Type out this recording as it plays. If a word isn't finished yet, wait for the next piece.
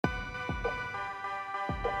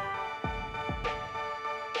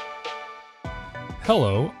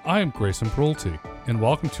Hello, I am Grayson Brulte, and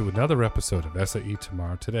welcome to another episode of SAE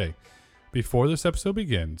Tomorrow Today. Before this episode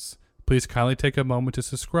begins, please kindly take a moment to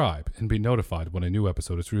subscribe and be notified when a new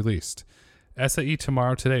episode is released. SAE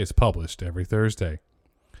Tomorrow Today is published every Thursday.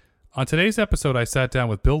 On today's episode, I sat down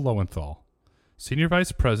with Bill Lowenthal, Senior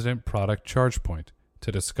Vice President, Product ChargePoint,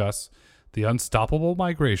 to discuss the unstoppable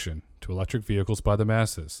migration to electric vehicles by the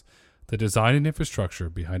masses, the design and infrastructure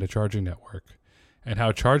behind a charging network, and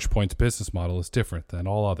how ChargePoint's business model is different than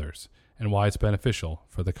all others, and why it's beneficial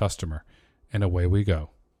for the customer. And away we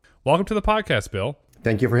go. Welcome to the podcast, Bill.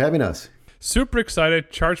 Thank you for having us. Super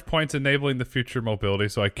excited. ChargePoint's enabling the future of mobility,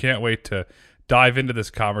 so I can't wait to dive into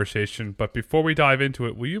this conversation. But before we dive into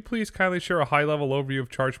it, will you please kindly share a high-level overview of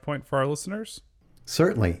ChargePoint for our listeners?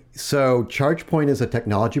 Certainly. So ChargePoint is a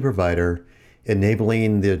technology provider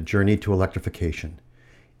enabling the journey to electrification.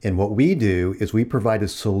 And what we do is we provide a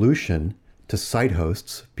solution to site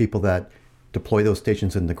hosts, people that deploy those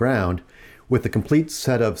stations in the ground, with a complete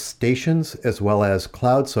set of stations as well as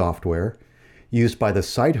cloud software used by the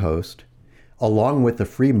site host, along with a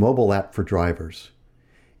free mobile app for drivers.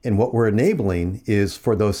 And what we're enabling is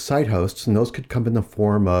for those site hosts, and those could come in the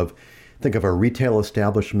form of, think of a retail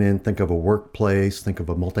establishment, think of a workplace, think of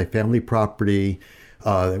a multifamily property.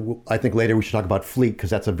 I think later we should talk about fleet because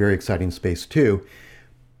that's a very exciting space too.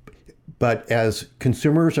 But as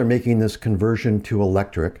consumers are making this conversion to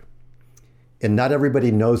electric, and not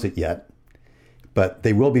everybody knows it yet, but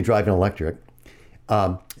they will be driving electric,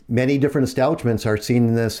 many different establishments are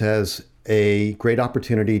seeing this as a great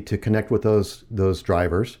opportunity to connect with those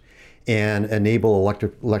drivers and enable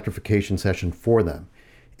electrification session for them.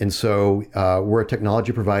 And so we're a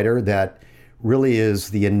technology provider that really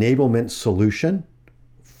is the enablement solution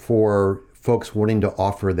for folks wanting to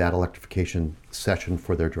offer that electrification session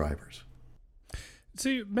for their drivers. So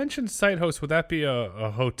you mentioned site host. Would that be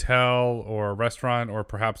a hotel or a restaurant or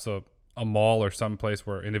perhaps a mall or some place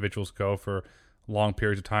where individuals go for long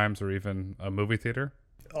periods of times, or even a movie theater?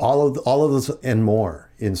 All of those and more.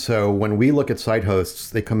 And so when we look at site hosts,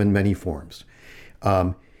 they come in many forms.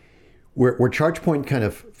 Where ChargePoint kind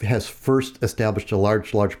of has first established a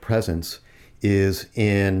large presence is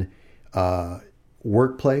in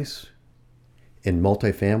workplace, in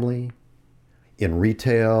multifamily, in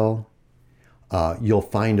retail. You'll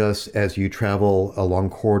find us as you travel along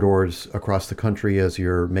corridors across the country as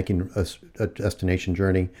you're making a destination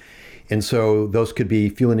journey. And so those could be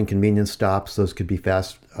fueling and convenience stops. Those could be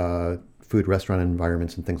fast food restaurant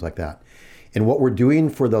environments and things like that. And what we're doing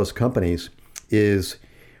for those companies is,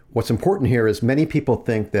 what's important here is many people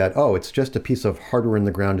think that, oh, it's just a piece of hardware in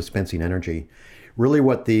the ground dispensing energy. Really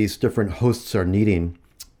what these different hosts are needing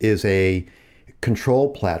is a control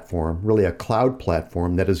platform, really a cloud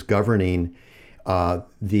platform that is governing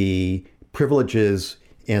the privileges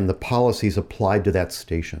and the policies applied to that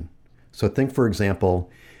station. So think, for example,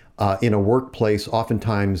 in a workplace,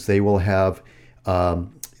 oftentimes they will have,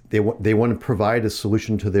 they want to provide a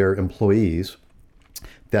solution to their employees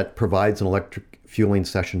that provides an electric fueling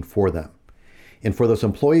session for them. And for those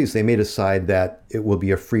employees, they may decide that it will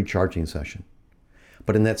be a free charging session.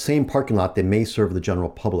 But in that same parking lot, they may serve the general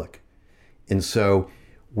public. And so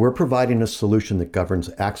we're providing a solution that governs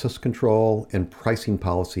access control and pricing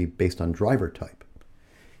policy based on driver type.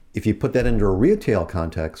 If you put that into a retail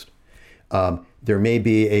context, there may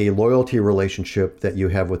be a loyalty relationship that you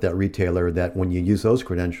have with that retailer that when you use those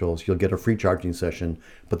credentials, you'll get a free charging session,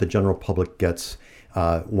 but the general public gets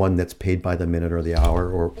one that's paid by the minute or the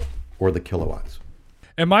hour or the kilowatts.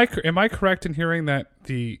 Am I correct in hearing that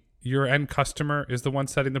your end customer is the one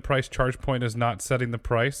setting the price? ChargePoint is not setting the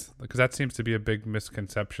price? Because that seems to be a big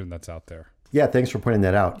misconception that's out there. Yeah, thanks for pointing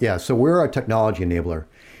that out. Yeah, so we're a technology enabler.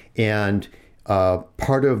 And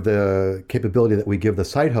part of the capability that we give the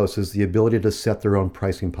site hosts is the ability to set their own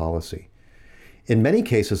pricing policy. In many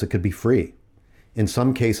cases, it could be free. In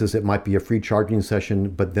some cases, it might be a free charging session,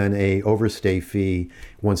 but then a overstay fee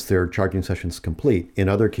once their charging session's complete. In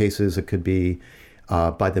other cases, it could be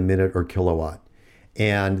by the minute or kilowatt.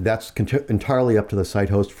 And that's entirely up to the site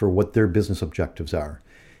host for what their business objectives are.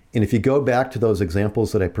 And if you go back to those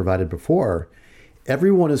examples that I provided before,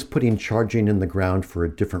 everyone is putting charging in the ground for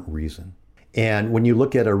a different reason. And when you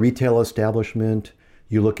look at a retail establishment,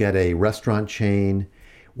 you look at a restaurant chain,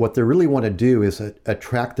 what they really want to do is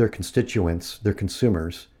attract their constituents, their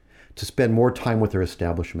consumers, to spend more time with their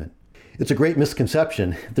establishment. It's a great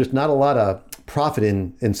misconception. There's not a lot of profit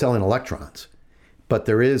in selling electrons. But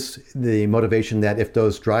there is the motivation that if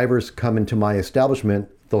those drivers come into my establishment,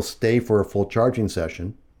 they'll stay for a full charging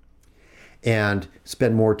session and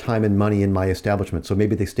spend more time and money in my establishment. So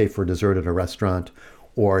maybe they stay for dessert at a restaurant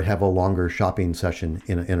or have a longer shopping session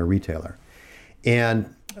in a retailer.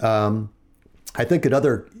 And I think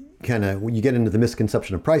another kind of, when you get into the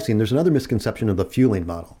misconception of pricing, there's another misconception of the fueling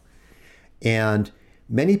model. And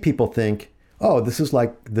many people think, oh, this is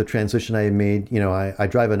like the transition I made. I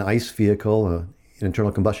drive an ICE vehicle, an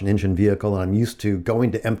internal combustion engine vehicle, and I'm used to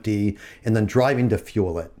going to empty and then driving to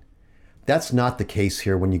fuel it. That's not the case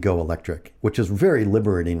here when you go electric, which is very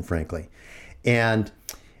liberating, frankly. And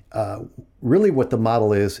really what the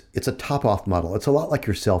model is, it's a top-off model. It's a lot like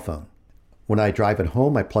your cell phone. When I drive at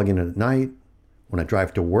home, I plug in at night. When I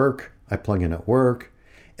drive to work, I plug in at work.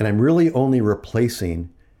 And I'm really only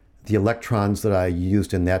replacing the electrons that I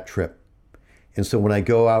used in that trip. And so when I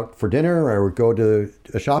go out for dinner or go to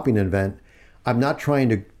a shopping event, I'm not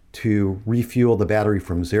trying to refuel the battery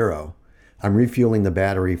from zero. I'm refueling the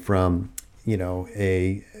battery from,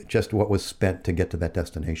 just what was spent to get to that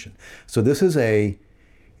destination. So this is a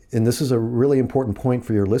really important point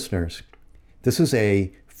for your listeners. This is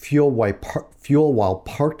a fuel while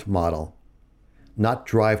parked model, not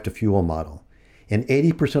drive to fuel model. And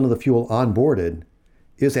 80% of the fuel onboarded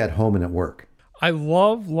is at home and at work. I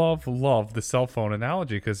love the cell phone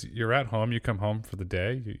analogy, because you're at home, you come home for the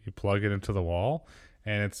day, you plug it into the wall,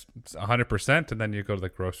 and it's 100%, and then you go to the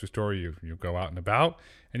grocery store, you go out and about,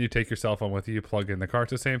 and you take your cell phone with you, you plug it in the car.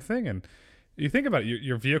 It's the same thing. And you think about it,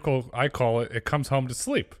 your vehicle, I call it, it comes home to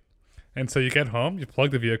sleep. And so you get home, you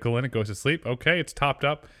plug the vehicle in, it goes to sleep. Okay, it's topped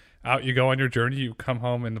up, out you go on your journey, you come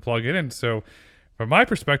home and plug it in. So from my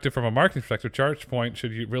perspective, from a marketing perspective, ChargePoint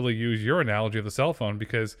should really use your analogy of the cell phone,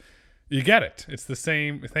 because you get it. It's the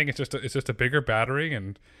same thing. It's just a bigger battery,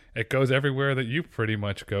 and it goes everywhere that you pretty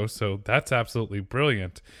much go. So that's absolutely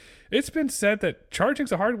brilliant. It's been said that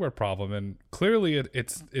charging's a hardware problem, and clearly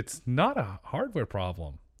it's not a hardware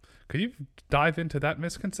problem. Could you dive into that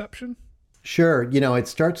misconception? Sure. It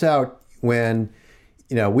starts out when,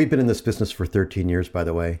 we've been in this business for 13 years, by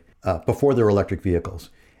the way, before there were electric vehicles.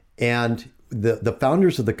 And the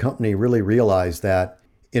founders of the company really realized that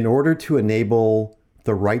in order to enable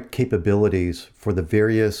the right capabilities for the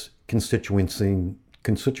various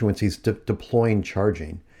constituencies deploying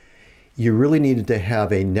charging, you really needed to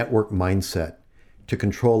have a network mindset to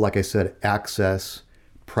control, like I said, access,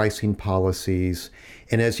 pricing policies.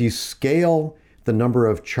 And as you scale the number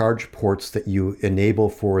of charge ports that you enable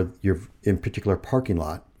for your, in particular, parking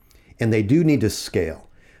lot, and they do need to scale.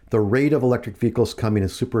 The rate of electric vehicles coming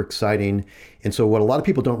is super exciting. And so what a lot of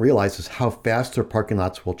people don't realize is how fast their parking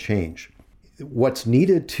lots will change. What's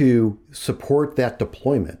needed to support that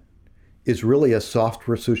deployment is really a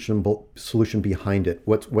software solution behind it.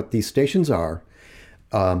 What these stations are,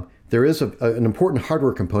 there is an important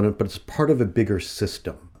hardware component, but it's part of a bigger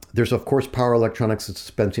system. There's, of course, power electronics that's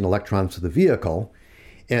dispensing electrons to the vehicle.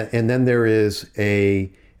 And then there is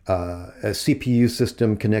a CPU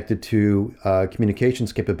system connected to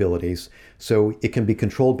communications capabilities. So it can be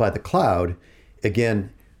controlled by the cloud.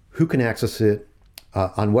 Again, who can access it,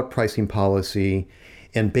 on what pricing policy,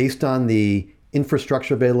 and based on the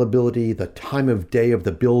infrastructure availability, the time of day of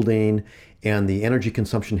the building, and the energy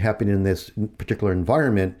consumption happening in this particular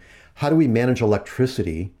environment, how do we manage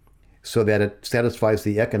electricity so that it satisfies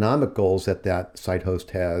the economic goals that that site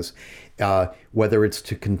host has, whether it's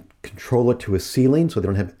to control it to a ceiling so they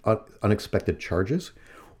don't have unexpected charges,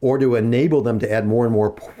 or to enable them to add more and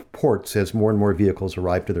more ports as more and more vehicles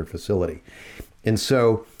arrive to their facility. And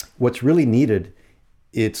so what's really needed,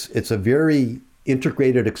 it's a very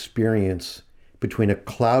integrated experience between a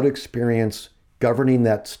cloud experience governing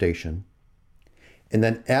that station, and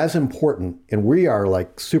then as important, and we are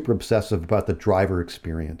like super obsessive about the driver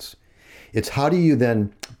experience, it's how do you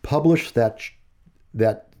then publish that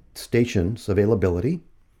station's availability,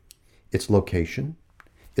 its location,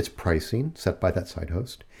 its pricing set by that site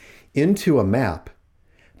host, into a map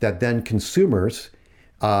that then consumers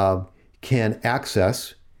can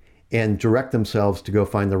access and direct themselves to go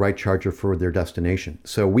find the right charger for their destination.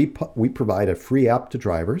 So we provide a free app to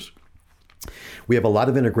drivers. We have a lot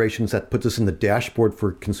of integrations that puts us in the dashboard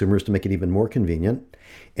for consumers to make it even more convenient.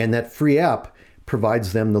 And that free app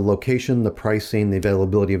provides them the location, the pricing, the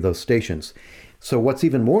availability of those stations. So what's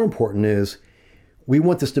even more important is we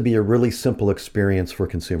want this to be a really simple experience for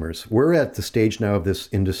consumers. We're at the stage now of this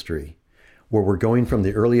industry where we're going from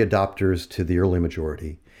the early adopters to the early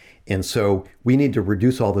majority. And so we need to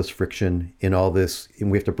reduce all this friction in all this,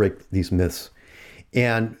 and we have to break these myths.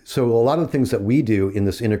 And so a lot of the things that we do in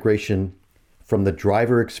this integration from the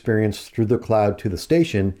driver experience through the cloud to the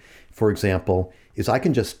station, for example, is I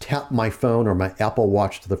can just tap my phone or my Apple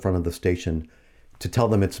Watch to the front of the station to tell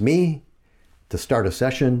them it's me, to start a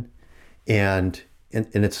session, and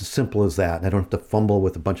it's as simple as that. I don't have to fumble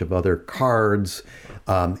with a bunch of other cards,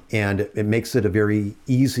 and it makes it a very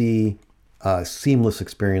easy seamless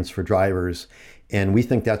experience for drivers. And we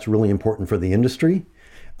think that's really important for the industry.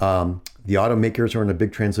 The automakers are in a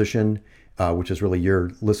big transition, which is really your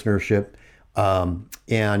listenership.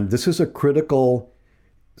 And this is a critical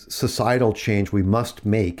societal change we must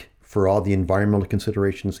make for all the environmental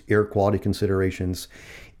considerations, air quality considerations.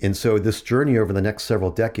 And so this journey over the next several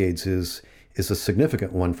decades is a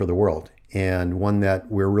significant one for the world, and one that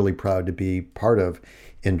we're really proud to be part of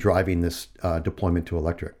in driving this deployment to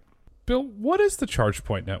electric. Bill, what is the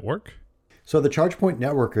ChargePoint network? So the ChargePoint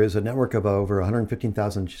network is a network of over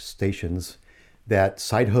 115,000 stations that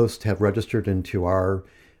site hosts have registered into our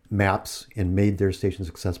maps and made their stations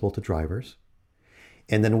accessible to drivers.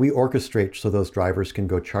 And then we orchestrate so those drivers can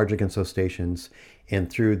go charge against those stations. And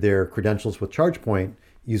through their credentials with ChargePoint,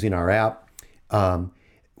 using our app,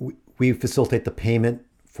 we facilitate the payment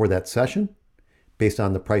for that session based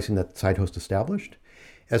on the pricing that the site host established,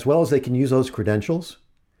 as well as they can use those credentials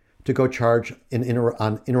to go charge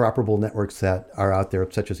on interoperable networks that are out there,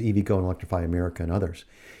 such as EVgo and Electrify America and others.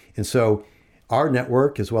 And so our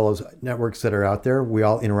network, as well as networks that are out there, we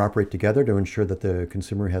all interoperate together to ensure that the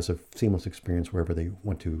consumer has a seamless experience wherever they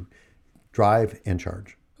want to drive and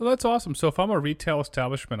charge. Well, that's awesome. So if I'm a retail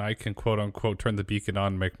establishment, I can quote unquote turn the beacon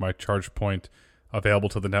on, make my charge point available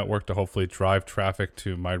to the network to hopefully drive traffic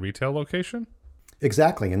to my retail location?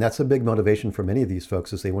 Exactly. And that's a big motivation for many of these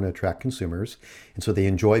folks, is they want to attract consumers. And so they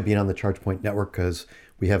enjoy being on the ChargePoint network because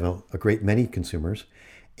we have a great many consumers.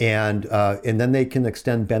 And then they can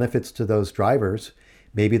extend benefits to those drivers.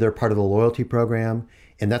 Maybe they're part of the loyalty program.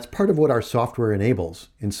 And that's part of what our software enables.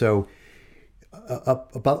 And so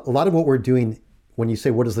about a lot of what we're doing, when you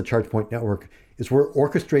say, what is the ChargePoint network, is we're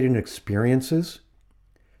orchestrating experiences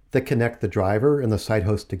that connect the driver and the site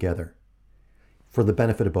host together for the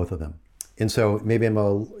benefit of both of them. And so maybe I'm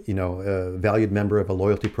a valued member of a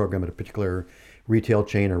loyalty program at a particular retail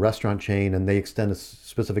chain or restaurant chain, and they extend a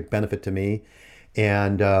specific benefit to me.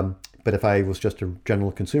 And but if I was just a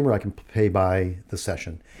general consumer, I can pay by the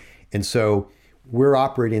session. And so we're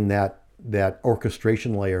operating that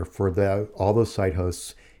orchestration layer for all those site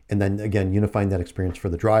hosts, and then again unifying that experience for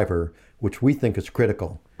the driver, which we think is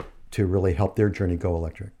critical to really help their journey go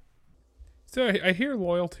electric. So I hear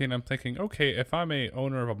loyalty and I'm thinking, okay, if I'm a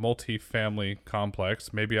owner of a multi-family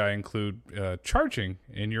complex, maybe I include charging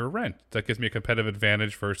in your rent. That gives me a competitive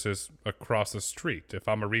advantage versus across the street. If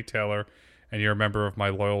I'm a retailer and you're a member of my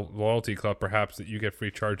loyalty club, perhaps that you get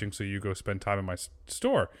free charging so you go spend time in my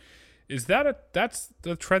store. Is that's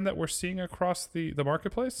the trend that we're seeing across the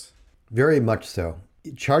marketplace? Very much so.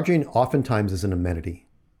 Charging oftentimes is an amenity,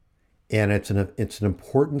 and it's an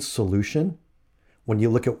important solution when you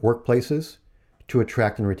look at workplaces to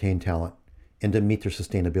attract and retain talent and to meet their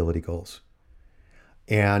sustainability goals.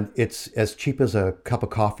 And it's as cheap as a cup of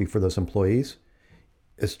coffee for those employees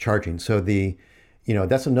is charging. So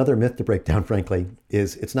that's another myth to break down, frankly,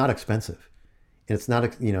 is it's not expensive. And it's not,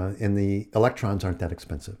 and the electrons aren't that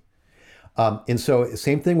expensive. And so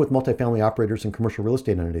same thing with multifamily operators and commercial real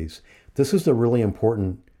estate entities. This is a really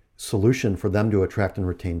important solution for them to attract and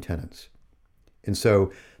retain tenants. And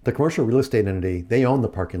so the commercial real estate entity, they own the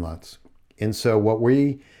parking lots. And so what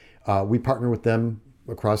we partner with them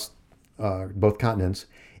across both continents,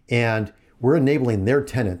 and we're enabling their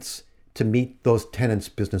tenants to meet those tenants'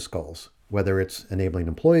 business goals, whether it's enabling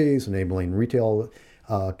employees, enabling retail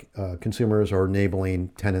consumers, or enabling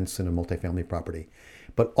tenants in a multifamily property.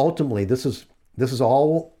 But ultimately, this is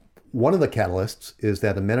all one of the catalysts is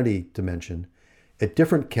that amenity dimension. A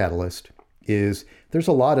different catalyst is there's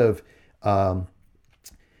a lot of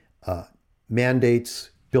mandates,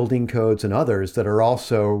 building codes, and others that are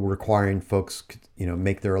also requiring folks,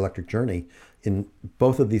 make their electric journey. And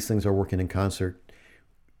both of these things are working in concert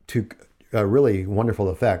to a really wonderful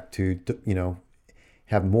effect to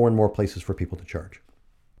have more and more places for people to charge.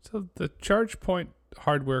 So the ChargePoint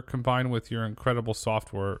hardware combined with your incredible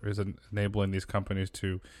software is enabling these companies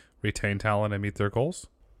to retain talent and meet their goals?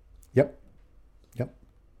 Yep.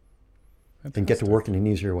 Fantastic. And get to work in an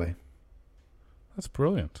easier way. That's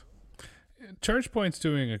brilliant. ChargePoint's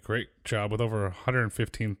doing a great job with over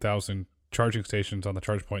 115,000 charging stations on the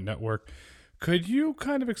ChargePoint network. Could you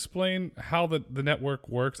kind of explain how the network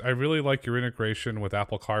works? I really like your integration with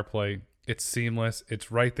Apple CarPlay. It's seamless.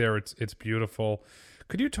 It's right there. It's beautiful.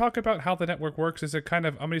 Could you talk about how the network works? Is it kind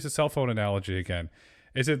of, I'm going to use a cell phone analogy again.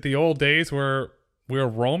 Is it the old days where we're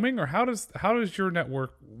roaming, or how does your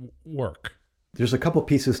network work? There's a couple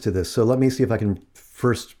pieces to this. So let me see if I can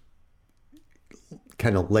first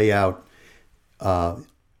kind of lay out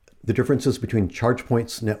the differences between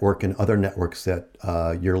ChargePoint's network and other networks that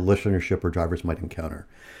your listenership or drivers might encounter.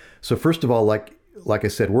 So first of all, like I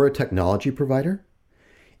said, we're a technology provider,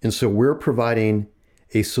 And so we're providing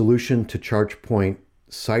a solution to ChargePoint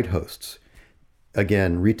site hosts.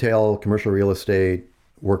 Again, retail, commercial real estate,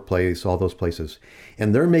 workplace, all those places.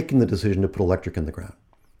 And they're making the decision to put electric in the ground.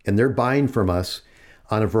 And they're buying from us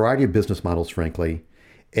on a variety of business models, frankly,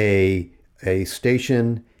 a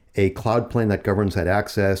station, a cloud plan that governs that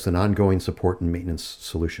access, and ongoing support and maintenance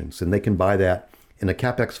solutions. And they can buy that in a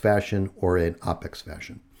CapEx fashion or an OpEx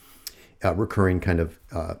fashion, recurring kind of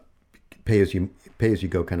pay as you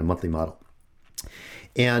go kind of monthly model.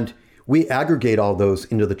 And we aggregate all those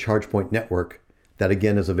into the ChargePoint network that,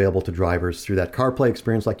 again, is available to drivers through that CarPlay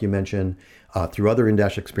experience, like you mentioned, through other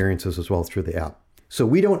in-dash experiences, as well as through the app. So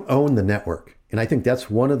we don't own the network. And I think that's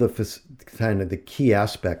one of the kind of the key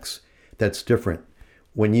aspects that's different.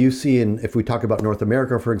 When you see, if we talk about North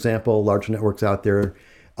America, for example, large networks out there,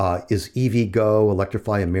 is EVgo,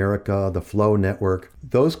 Electrify America, the Flow Network.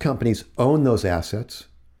 Those companies own those assets.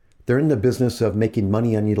 They're in the business of making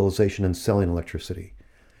money on utilization and selling electricity.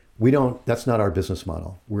 That's not our business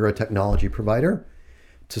model. We're a technology provider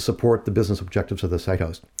to support the business objectives of the site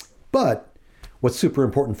host. But what's super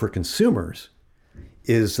important for consumers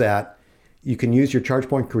is that you can use your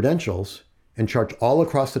ChargePoint credentials and charge all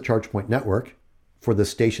across the ChargePoint network for the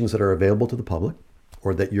stations that are available to the public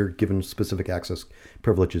or that you're given specific access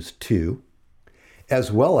privileges to,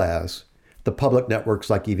 as well as the public networks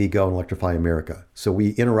like EVgo and Electrify America. So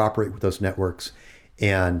we interoperate with those networks,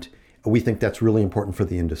 and we think that's really important for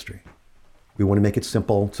the industry. We want to make it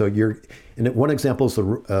simple. So and one example is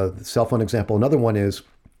the cell phone example. Another one is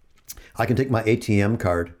I can take my ATM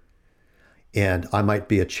card, and I might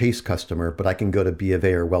be a Chase customer, but I can go to B of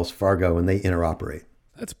A or Wells Fargo, and they interoperate.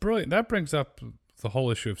 That's brilliant. That brings up the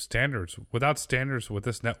whole issue of standards. Without standards, would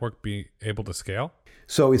this network be able to scale?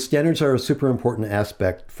 So standards are a super important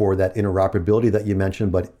aspect for that interoperability that you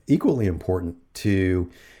mentioned, but equally important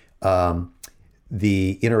to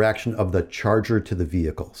the interaction of the charger to the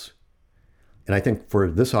vehicles. And I think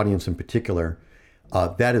for this audience in particular,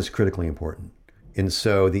 that is critically important. And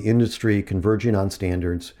so the industry converging on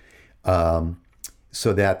standards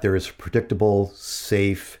so that there is predictable,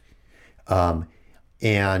 safe,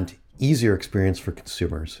 and easier experience for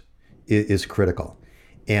consumers is critical.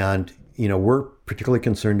 And we're particularly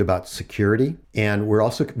concerned about security, and we're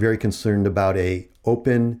also very concerned about a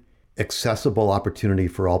open, accessible opportunity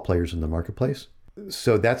for all players in the marketplace.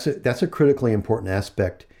 So that's a critically important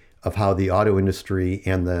aspect of how the auto industry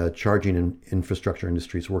and the charging and infrastructure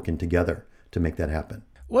industry is working together to make that happen.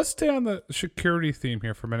 Let's stay on the security theme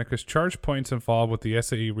here for a minute, because ChargePoint's involved with the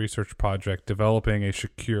SAE research project developing a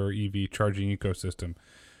secure EV charging ecosystem.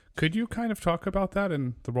 Could you kind of talk about that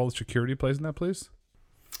and the role that security plays in that, please?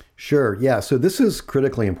 Sure. Yeah. So this is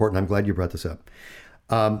critically important. I'm glad you brought this up.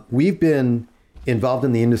 We've been involved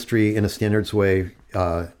in the industry in a standards way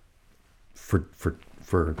for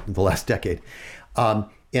the last decade.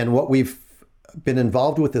 And what we've been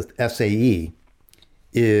involved with the SAE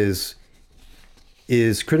is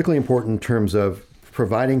critically important in terms of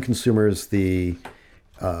providing consumers the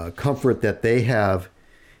comfort that they have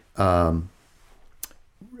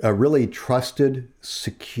a really trusted,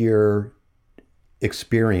 secure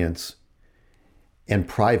experience and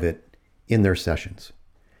private in their sessions.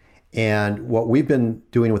 And what we've been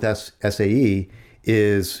doing with SAE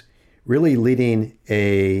is really leading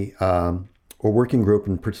a working group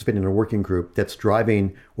and participating in a working group that's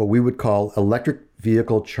driving what we would call electric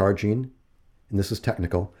vehicle charging, and this is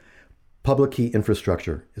technical, public key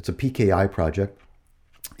infrastructure. It's a PKI project.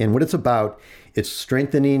 And what it's about, it's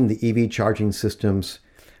strengthening the EV charging system's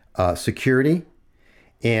security.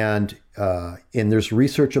 And there's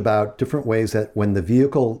research about different ways that when the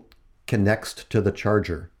vehicle connects to the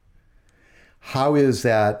charger, how is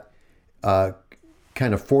that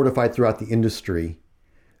kind of fortified throughout the industry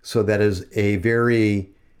so that is a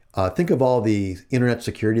very, think of all the internet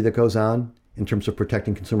security that goes on in terms of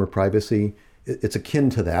protecting consumer privacy. It's akin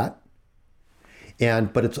to that.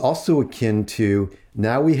 But it's also akin to,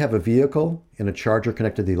 now we have a vehicle and a charger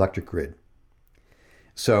connected to the electric grid.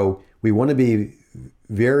 So we want to be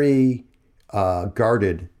very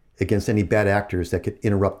guarded against any bad actors that could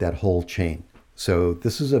interrupt that whole chain. So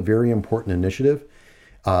this is a very important initiative,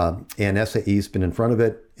 and SAE's been in front of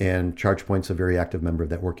it, and ChargePoint's a very active member of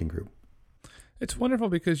that working group. It's wonderful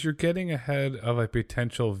because you're getting ahead of a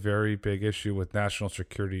potential very big issue with national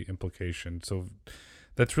security implications. So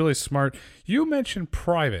that's really smart. You mentioned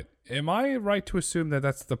private. Am I right to assume that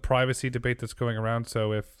that's the privacy debate that's going around?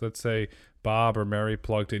 So if, let's say, Bob or Mary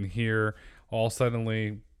plugged in here, all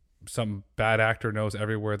suddenly some bad actor knows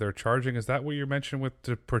everywhere they're charging. Is that what you mentioned with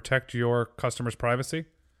to protect your customers' privacy?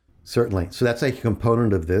 Certainly. So that's a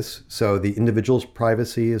component of this. So the individual's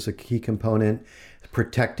privacy is a key component.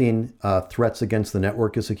 Protecting threats against the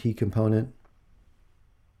network is a key component.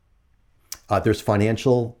 There's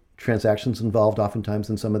financial transactions involved oftentimes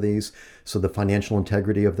in some of these. So the financial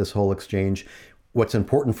integrity of this whole exchange. What's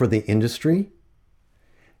important for the industry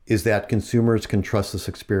is that consumers can trust this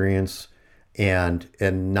experience and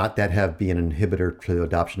not that have be an inhibitor to the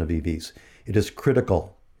adoption of EVs. It is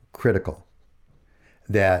critical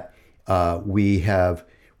that we have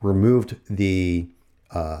removed the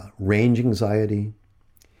range anxiety,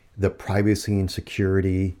 the privacy and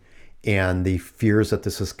security, and the fears that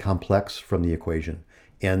this is complex from the equation.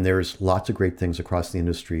 And there's lots of great things across the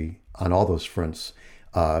industry on all those fronts,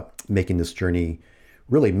 making this journey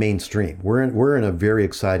really mainstream. We're in a very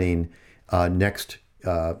exciting next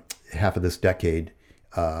half of this decade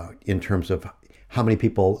in terms of how many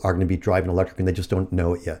people are going to be driving electric and they just don't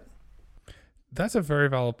know it yet. That's a very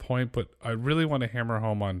valid point, but I really want to hammer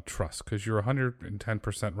home on trust because you're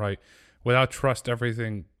 110% right. Without trust,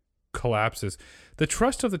 everything collapses. The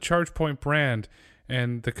trust of the ChargePoint brand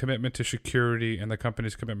and the commitment to security and the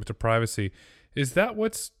company's commitment to privacy, is that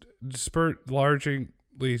what's spurred largely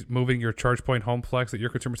moving your ChargePoint HomeFlex, that your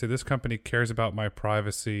consumers say, this company cares about my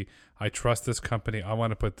privacy, I trust this company, I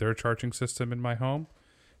want to put their charging system in my home?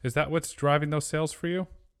 Is that what's driving those sales for you?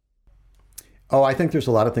 Oh, I think there's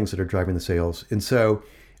a lot of things that are driving the sales. And so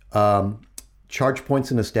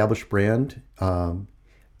ChargePoint's an established brand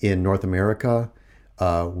in North America.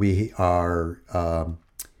 We are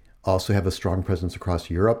also have a strong presence across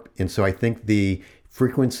Europe. And so I think the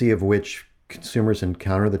frequency of which consumers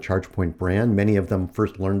encounter the ChargePoint brand, many of them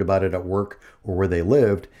first learned about it at work or where they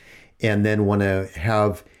lived, and then want to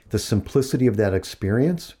have the simplicity of that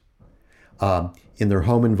experience in their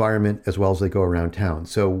home environment as well as they go around town.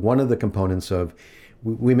 So one of the components of,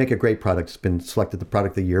 we make a great product. It's been selected the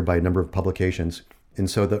product of the year by a number of publications. And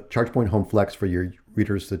so the ChargePoint HomeFlex, for your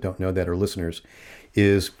readers that don't know that or listeners,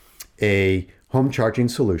 is a home charging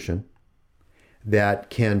solution that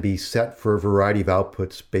can be set for a variety of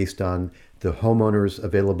outputs based on the homeowner's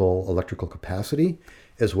available electrical capacity,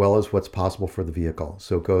 as well as what's possible for the vehicle.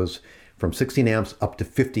 So it goes from 16 amps up to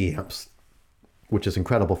 50 amps, which is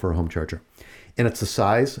incredible for a home charger. And it's the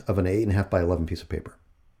size of an 8.5 by 11 piece of paper.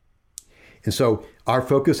 And so our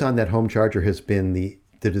focus on that home charger has been the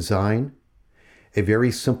design, a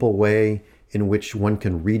very simple way in which one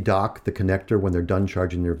can redock the connector when they're done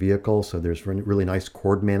charging their vehicle. So there's really nice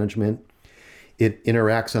cord management. It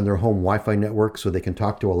interacts on their home Wi-Fi network, so they can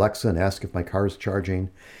talk to Alexa and ask if my car is charging.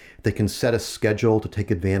 They can set a schedule to take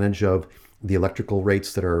advantage of the electrical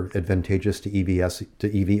rates that are advantageous to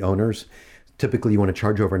EV owners. Typically, you want to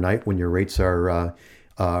charge overnight when your rates are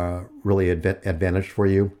really advantaged for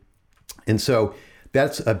you. And so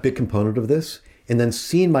that's a big component of this. And then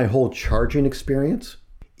seeing my whole charging experience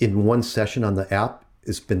in one session on the app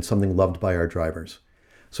has been something loved by our drivers.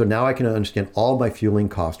 So now I can understand all my fueling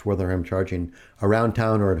costs, whether I'm charging around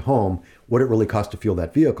town or at home, what it really costs to fuel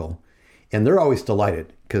that vehicle. And they're always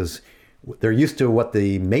delighted because they're used to what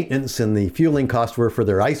the maintenance and the fueling costs were for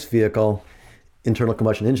their ICE vehicle, internal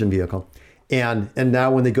combustion engine vehicle. And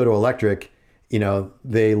now when they go to electric,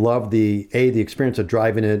 they love the experience of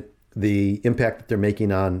driving it, the impact that they're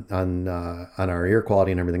making on our air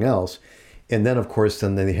quality and everything else. And then, of course,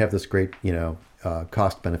 they have this great,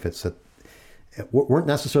 cost benefits that weren't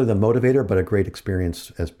necessarily the motivator, but a great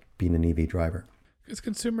experience as being an EV driver. Because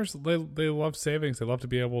consumers, they love savings. They love to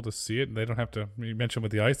be able to see it. And they don't have to, you mentioned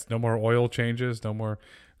with the ICE, no more oil changes, no more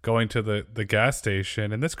going to the gas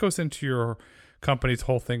station. And this goes into your company's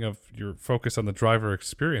whole thing of your focus on the driver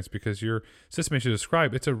experience, because your system, as you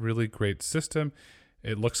described, it's a really great system.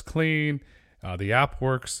 It looks clean. The app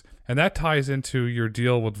works. And that ties into your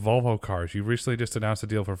deal with Volvo Cars. You recently just announced a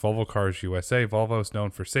deal for Volvo Cars USA. Volvo is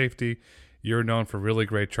known for safety. You're known for really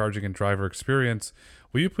great charging and driver experience.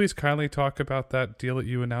 Will you please kindly talk about that deal that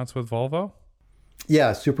you announced with Volvo?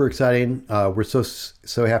 Yeah, super exciting. We're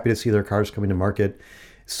so happy to see their cars coming to market.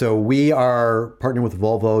 So we are partnering with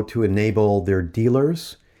Volvo to enable their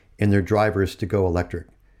dealers and their drivers to go electric.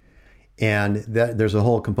 And there's a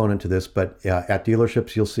whole component to this, but at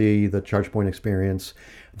dealerships, you'll see the ChargePoint experience.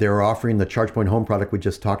 They're offering the ChargePoint Home product we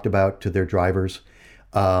just talked about to their drivers.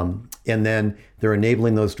 And then they're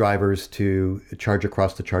enabling those drivers to charge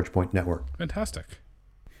across the ChargePoint network. Fantastic.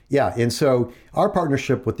 Yeah. And so our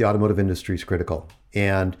partnership with the automotive industry is critical.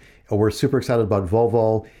 And we're super excited about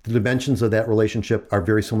Volvo. The dimensions of that relationship are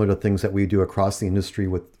very similar to things that we do across the industry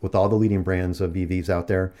with all the leading brands of EVs out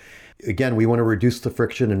there. Again, we want to reduce the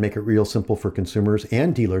friction and make it real simple for consumers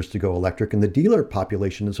and dealers to go electric. And the dealer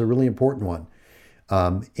population is a really important one.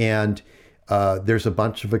 There's a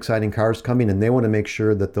bunch of exciting cars coming, and they want to make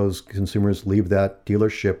sure that those consumers leave that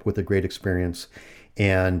dealership with a great experience.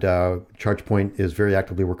 And ChargePoint is very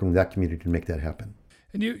actively working with that community to make that happen.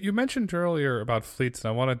 And you mentioned earlier about fleets, and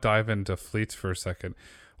I want to dive into fleets for a second.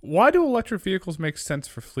 Why do electric vehicles make sense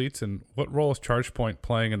for fleets, and what role is ChargePoint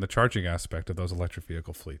playing in the charging aspect of those electric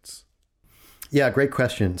vehicle fleets? Yeah, great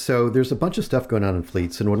question. So there's a bunch of stuff going on in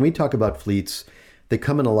fleets. And when we talk about fleets, they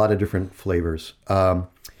come in a lot of different flavors.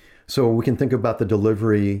 So we can think about the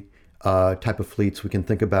delivery type of fleets. We can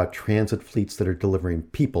think about transit fleets that are delivering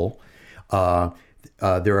people.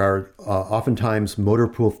 There are oftentimes motor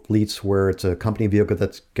pool fleets where it's a company vehicle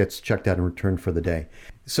that gets checked out and returned for the day.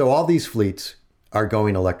 So all these fleets are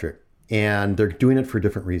going electric, and they're doing it for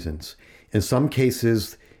different reasons. In some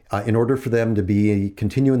cases, in order for them to be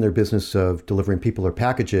continuing their business of delivering people or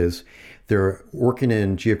packages, they're working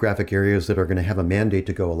in geographic areas that are going to have a mandate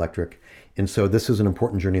to go electric. And so this is an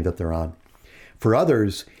important journey that they're on. For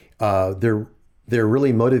others, they're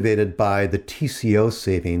really motivated by the TCO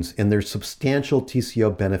savings, and there's substantial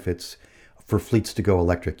TCO benefits for fleets to go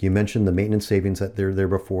electric. You mentioned the maintenance savings that they're there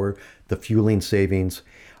before, the fueling savings.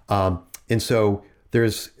 And so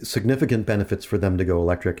there's significant benefits for them to go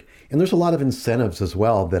electric. And there's a lot of incentives as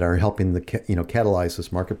well that are helping catalyze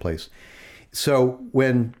this marketplace. So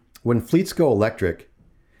when fleets go electric,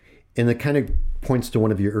 and it kind of points to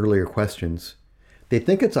one of your earlier questions, they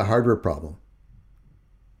think it's a hardware problem,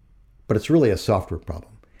 but it's really a software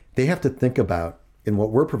problem. They have to think about, and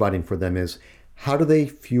what we're providing for them is, how do they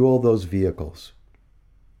fuel those vehicles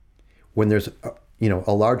when there's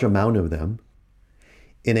a large amount of them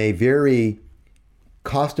in a very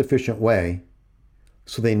cost-efficient way,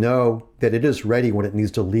 so they know that it is ready when it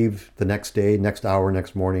needs to leave the next day, next hour,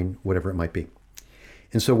 next morning, whatever it might be.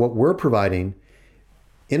 And so what we're providing,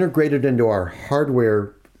 integrated into our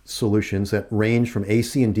hardware solutions that range from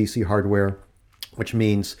AC and DC hardware, which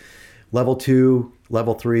means level 2,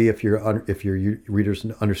 level 3, if your readers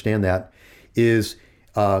understand that, is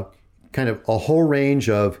kind of a whole range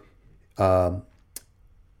of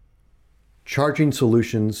charging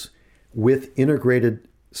solutions with integrated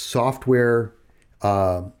software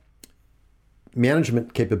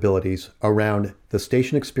management capabilities around the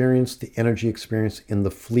station experience, the energy experience, and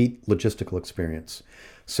the fleet logistical experience.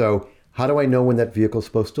 So how do I know when that vehicle is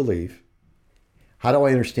supposed to leave? How do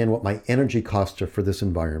I understand what my energy costs are for this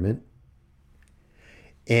environment?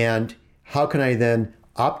 And how can I then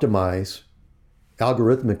optimize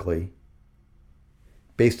algorithmically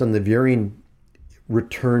based on the varying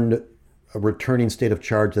returning state of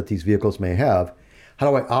charge that these vehicles may have? How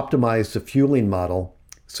do I optimize the fueling model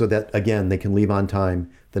so that, again, they can leave on time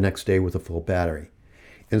the next day with a full battery?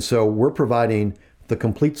 And so we're providing the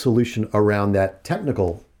complete solution around that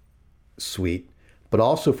technical suite, but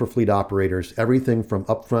also for fleet operators, everything from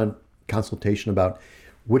upfront consultation about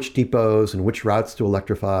which depots and which routes to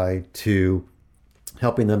electrify, to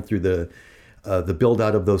helping them through the build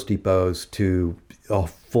out of those depots, to a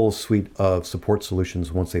full suite of support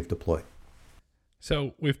solutions once they've deployed.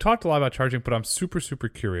 So we've talked a lot about charging, but I'm super, super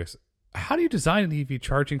curious. How do you design an EV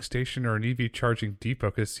charging station or an EV charging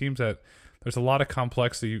depot? Because it seems that there's a lot of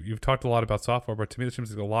complexity. You've talked a lot about software, but to me, it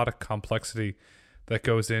seems like a lot of complexity that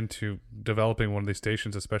goes into developing one of these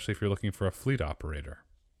stations, especially if you're looking for a fleet operator.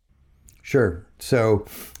 Sure. So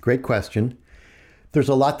great question. There's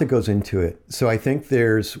a lot that goes into it. So I think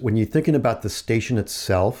when you're thinking about the station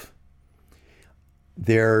itself,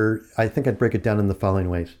 I think I'd break it down in the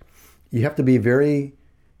following ways. You have to be very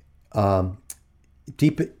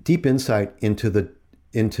deep insight into the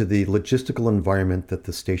logistical environment that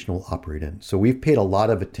the station will operate in. So we've paid a lot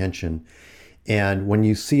of attention. And when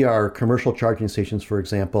you see our commercial charging stations, for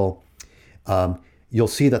example, you'll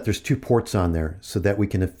see that there's 2 ports on there so that we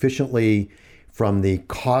can efficiently, from the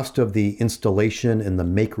cost of the installation and the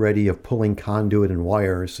make ready of pulling conduit and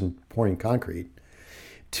wires and pouring concrete,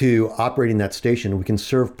 to operating that station, we can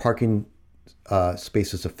serve parking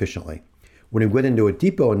spaces efficiently. When we get into a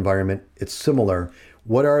depot environment, it's similar.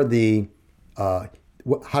 How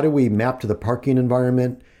do we map to the parking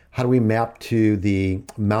environment? How do we map to the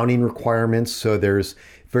mounting requirements? So there's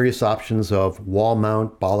various options of wall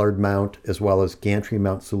mount, bollard mount, as well as gantry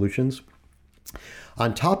mount solutions.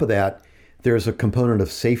 On top of that, there's a component of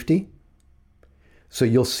safety. So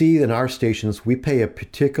you'll see in our stations, we pay a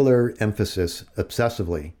particular emphasis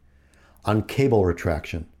obsessively on cable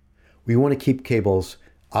retraction. We want to keep cables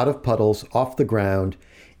out of puddles, off the ground,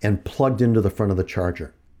 and plugged into the front of the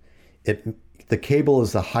charger. The cable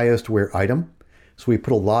is the highest wear item, so we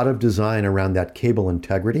put a lot of design around that cable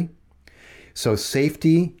integrity. So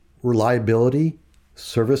safety, reliability,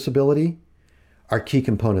 serviceability are key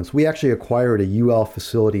components. We actually acquired a UL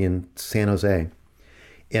facility in San Jose,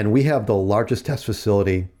 and we have the largest test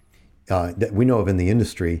facility that we know of in the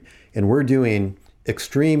industry, and we're doing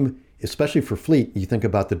extreme, especially for fleet, you think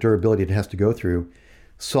about the durability it has to go through,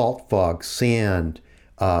 salt, fog, sand,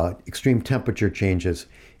 extreme temperature changes.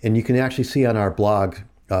 And you can actually see on our blog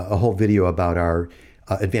a whole video about our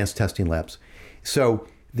advanced testing labs. So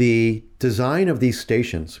the design of these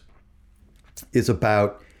stations is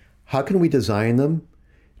about how can we design them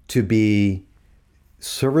to be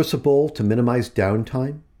serviceable to minimize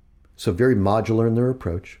downtime, so very modular in their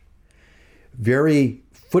approach, very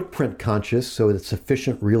footprint conscious, so it's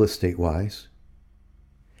efficient real estate wise,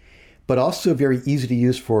 but also very easy to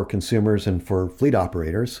use for consumers and for fleet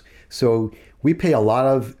operators. So we pay a lot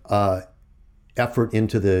of effort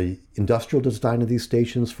into the industrial design of these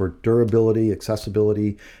stations for durability,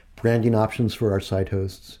 accessibility, branding options for our site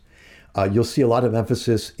hosts. You'll see a lot of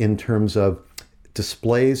emphasis in terms of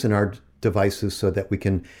displays in our devices so that we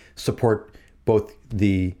can support both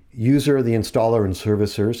the user, the installer, and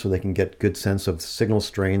servicer so they can get good sense of signal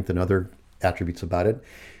strength and other attributes about it.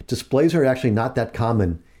 Displays are actually not that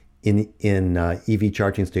common in EV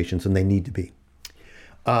charging stations, and they need to be.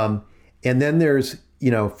 And then there's,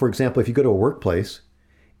 for example, if you go to a workplace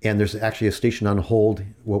and there's actually a station on hold,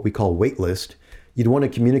 what we call wait list, you'd want to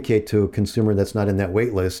communicate to a consumer that's not in that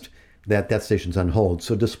wait list that that station's on hold.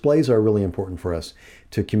 So displays are really important for us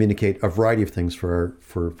to communicate a variety of things for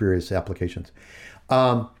various applications.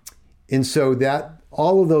 And so that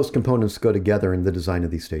all of those components go together in the design of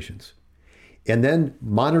these stations. And then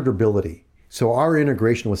monitorability. So our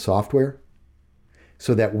integration with software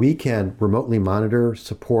so that we can remotely monitor,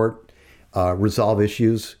 support, resolve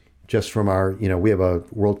issues just from our, we have a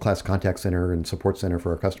world-class contact center and support center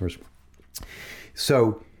for our customers.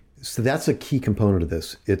 So that's a key component of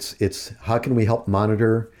this. It's how can we help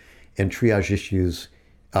monitor and triage issues,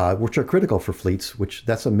 which are critical for fleets, which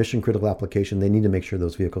that's a mission critical application. They need to make sure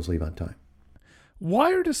those vehicles leave on time.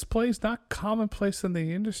 Why are displays not commonplace in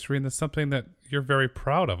the industry? And that's something that you're very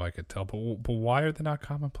proud of, I could tell. But why are they not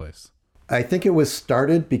commonplace? I think it was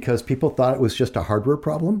started because people thought it was just a hardware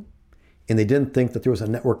problem, and they didn't think that there was a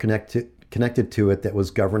network connected to it that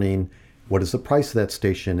was governing what is the price of that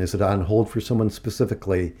station? Is it on hold for someone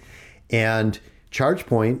specifically? And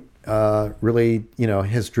ChargePoint really,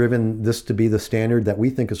 has driven this to be the standard that we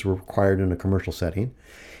think is required in a commercial setting.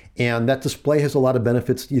 And that display has a lot of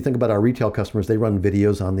benefits. You think about our retail customers, they run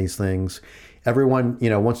videos on these things. Everyone,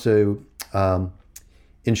 wants to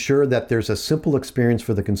ensure that there's a simple experience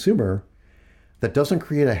for the consumer that doesn't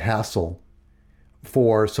create a hassle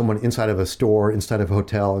for someone inside of a store, inside of a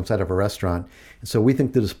hotel, inside of a restaurant. And so we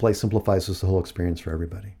think the display simplifies the whole experience for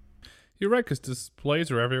everybody. You're right, because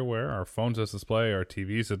displays are everywhere. Our phones a display, our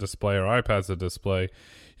TV's a display, our iPad's a display.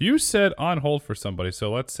 You said on hold for somebody.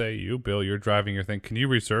 So let's say you, Bill, you're driving your thing. Can you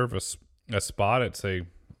reserve a spot at, say,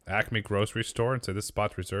 Acme grocery store and say this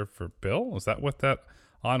spot's reserved for Bill? Is that what that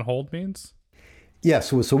on hold means? Yeah,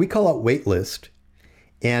 so we call it wait list.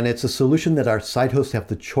 And it's a solution that our site hosts have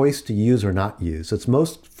the choice to use or not use. It's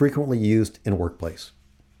most frequently used in a workplace.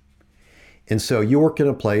 And so you work in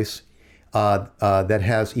a place that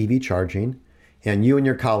has EV charging, and you and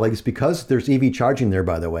your colleagues, because there's EV charging there,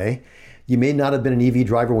 by the way, you may not have been an EV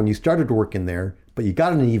driver when you started to work in there, but you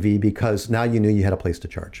got an EV because now you knew you had a place to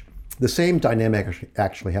charge. The same dynamic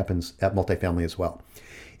actually happens at multifamily as well.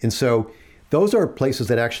 And so those are places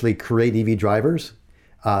that actually create EV drivers,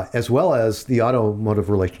 as well as the automotive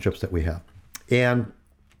relationships that we have. And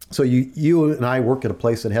so you and I work at a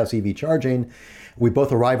place that has EV charging. We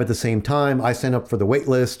both arrive at the same time. I sign up for the wait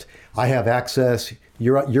list. I have access.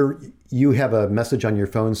 You have a message on your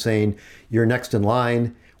phone saying you're next in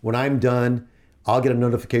line. When I'm done, I'll get a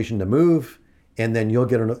notification to move, and then you'll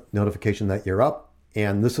get a notification that you're up.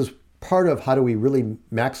 And this is part of how do we really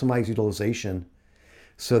maximize utilization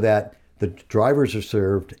so that the drivers are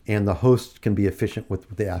served and the hosts can be efficient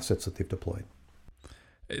with the assets that they've deployed.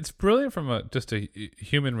 It's brilliant from just a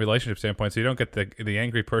human relationship standpoint. So you don't get the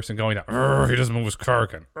angry person going, he doesn't move his car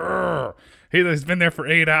again. He's been there for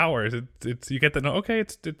 8 hours. You get the, okay,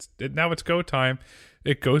 now it's go time.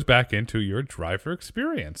 It goes back into your driver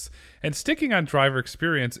experience. And sticking on driver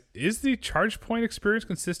experience, is the ChargePoint experience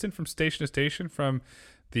consistent from station to station, from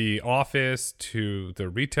the office to the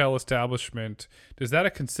retail establishment? Is that a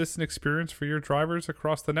consistent experience for your drivers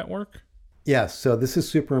across the network? Yes. So this is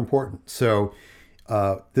super important. So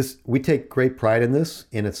we take great pride in this,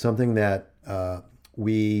 and it's something that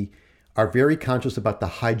we are very conscious about the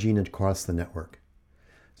hygiene across the network.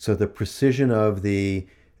 So the precision of the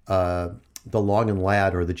long and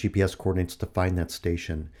lad or the GPS coordinates to find that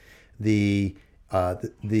station, the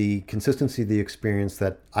consistency of the experience,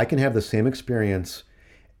 that I can have the same experience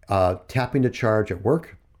tapping to charge at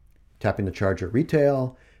work, tapping to charge at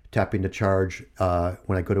retail, tapping to charge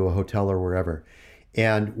when I go to a hotel or wherever.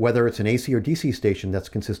 And whether it's an AC or DC station, that's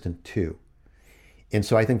consistent too. And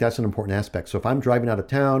so I think that's an important aspect. So if I'm driving out of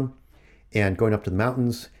town and going up to the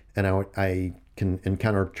mountains, and I can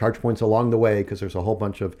encounter charge points along the way because there's a whole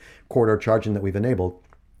bunch of corridor charging that we've enabled,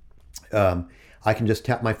 I can just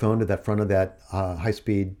tap my phone to that front of that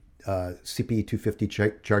high-speed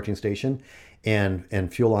CP250 charging station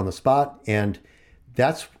and fuel on the spot. And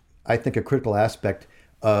that's, I think, a critical aspect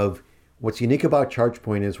of what's unique about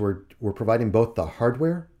ChargePoint is we're providing both the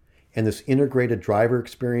hardware and this integrated driver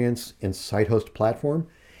experience and site host platform.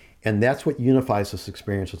 And that's what unifies this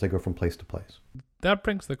experience as I go from place to place. That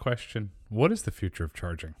brings the question, what is the future of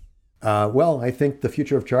charging? Well, I think the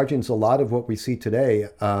future of charging is a lot of what we see today.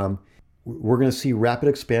 We're going to see rapid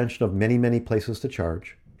expansion of many, many places to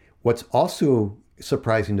charge. What's also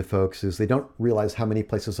surprising to folks is they don't realize how many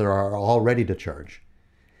places there are already to charge.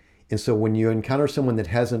 And so when you encounter someone that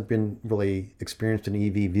hasn't been really experienced an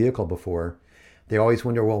EV vehicle before, they always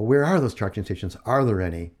wonder, well, where are those charging stations? Are there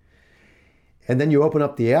any? And then you open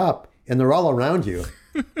up the app and they're all around you.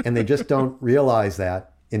 And they just don't realize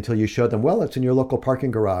that until you show them, well, it's in your local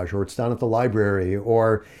parking garage, or it's down at the library,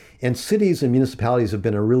 and cities and municipalities have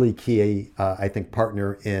been a really key, I think,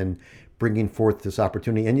 partner in bringing forth this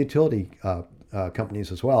opportunity, and utility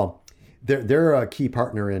companies as well. They're a key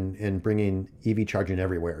partner in bringing EV charging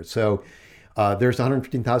everywhere. So there's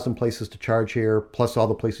 115,000 places to charge here, plus all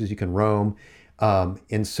the places you can roam.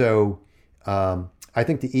 And so I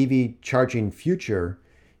think the EV charging future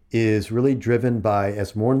is really driven by,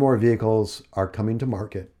 as more and more vehicles are coming to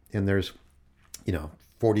market, and there's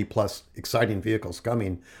 40 plus exciting vehicles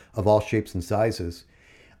coming of all shapes and sizes.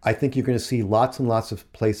 I think you're going to see lots and lots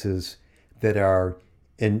of places that are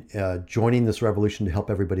joining this revolution to help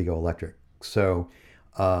everybody go electric. So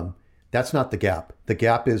that's not the gap. The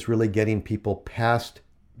gap is really getting people past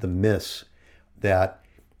the myths that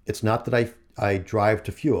it's not that I drive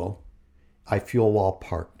to fuel, I fuel while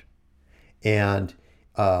parked. And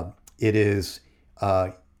it is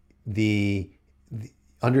the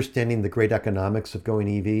understanding the great economics of going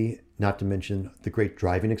EV, not to mention the great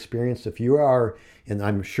driving experience. If you are, and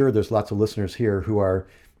I'm sure there's lots of listeners here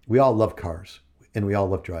we all love cars and we all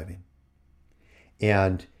love driving.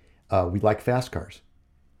 And we like fast cars.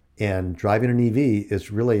 And driving an EV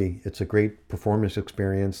it's a great performance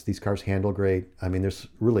experience. These cars handle great. I mean, there's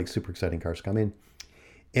really super exciting cars coming.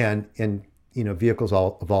 And vehicles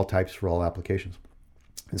of all types for all applications.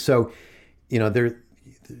 And so,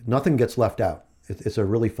 nothing gets left out. It's a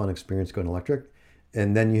really fun experience going electric.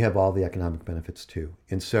 And then you have all the economic benefits too.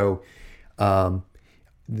 And so, in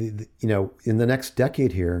the next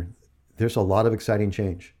decade here, there's a lot of exciting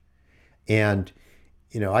change. And,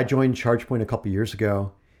 I joined ChargePoint a couple of years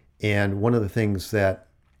ago. And one of the things that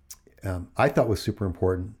I thought was super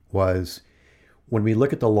important was when we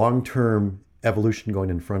look at the long-term evolution going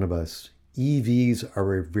in front of us, EVs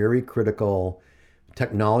are a very critical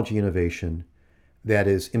technology innovation that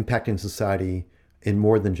is impacting society in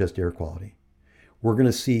more than just air quality. We're going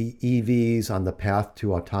to see EVs on the path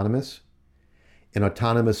to autonomous, and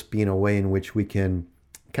autonomous being a way in which we can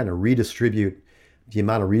kind of redistribute the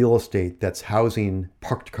amount of real estate that's housing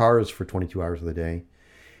parked cars for 22 hours of the day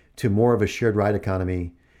to more of a shared ride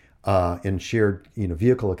economy and shared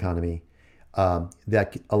vehicle economy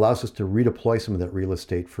that allows us to redeploy some of that real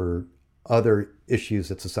estate for other issues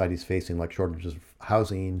that society is facing, like shortages of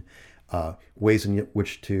housing, ways in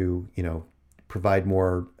which to provide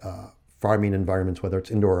more farming environments, whether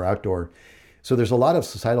it's indoor or outdoor. So there's a lot of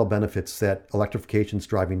societal benefits that electrification is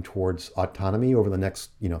driving towards autonomy over the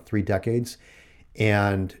next 3 decades,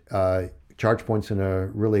 and ChargePoint's in a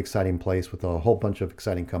really exciting place with a whole bunch of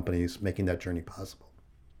exciting companies making that journey possible.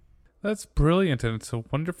 That's brilliant, and it's a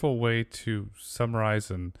wonderful way to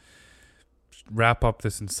summarize and wrap up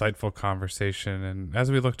this insightful conversation. And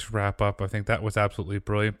as we look to wrap up, I think that was absolutely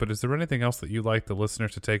brilliant. But is there anything else that you'd like the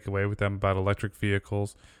listeners to take away with them about electric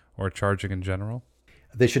vehicles or charging in general?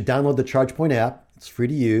 They should download the ChargePoint app. It's free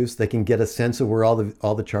to use. They can get a sense of where all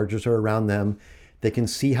the chargers are around them. They can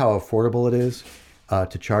see how affordable it is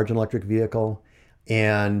to charge an electric vehicle.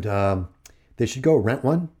 And they should go rent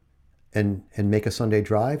one and make a Sunday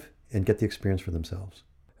drive and get the experience for themselves.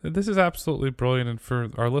 This is absolutely brilliant. And for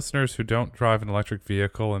our listeners who don't drive an electric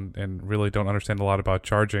vehicle and really don't understand a lot about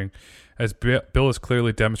charging, as Bill has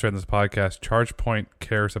clearly demonstrated in this podcast, ChargePoint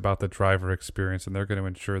cares about the driver experience, and they're going to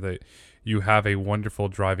ensure that you have a wonderful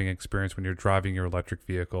driving experience when you're driving your electric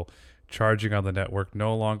vehicle. Charging on the network,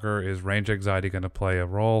 no longer is range anxiety going to play a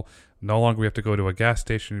role. No longer we have to go to a gas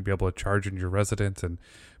station to be able to charge in your residence. And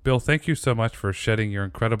Bill, thank you so much for shedding your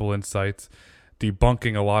incredible insights,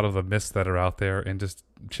 debunking a lot of the myths that are out there, and just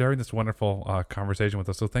sharing this wonderful conversation with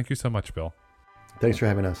us. So thank you so much, Bill. Thanks for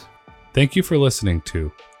having us. Thank you for listening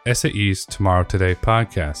to SAE's Tomorrow Today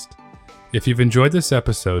podcast. If you've enjoyed this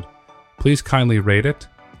episode, please kindly rate it,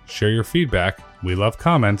 share your feedback, we love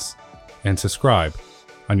comments, and subscribe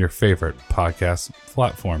on your favorite podcast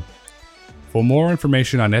platform. For more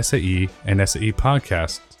information on SAE and SAE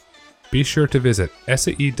podcasts, be sure to visit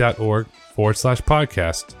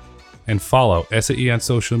sae.org/podcast and follow SAE on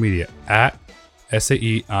social media at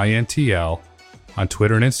SAEINTL on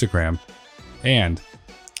Twitter and Instagram, and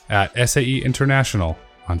at SAE International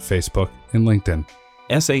on Facebook and LinkedIn.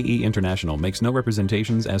 SAE International makes no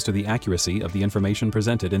representations as to the accuracy of the information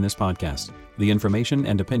presented in this podcast. The information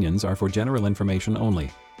and opinions are for general information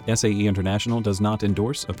only. SAE International does not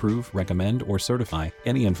endorse, approve, recommend, or certify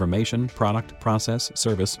any information, product, process,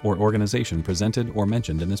 service, or organization presented or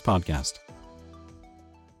mentioned in this podcast.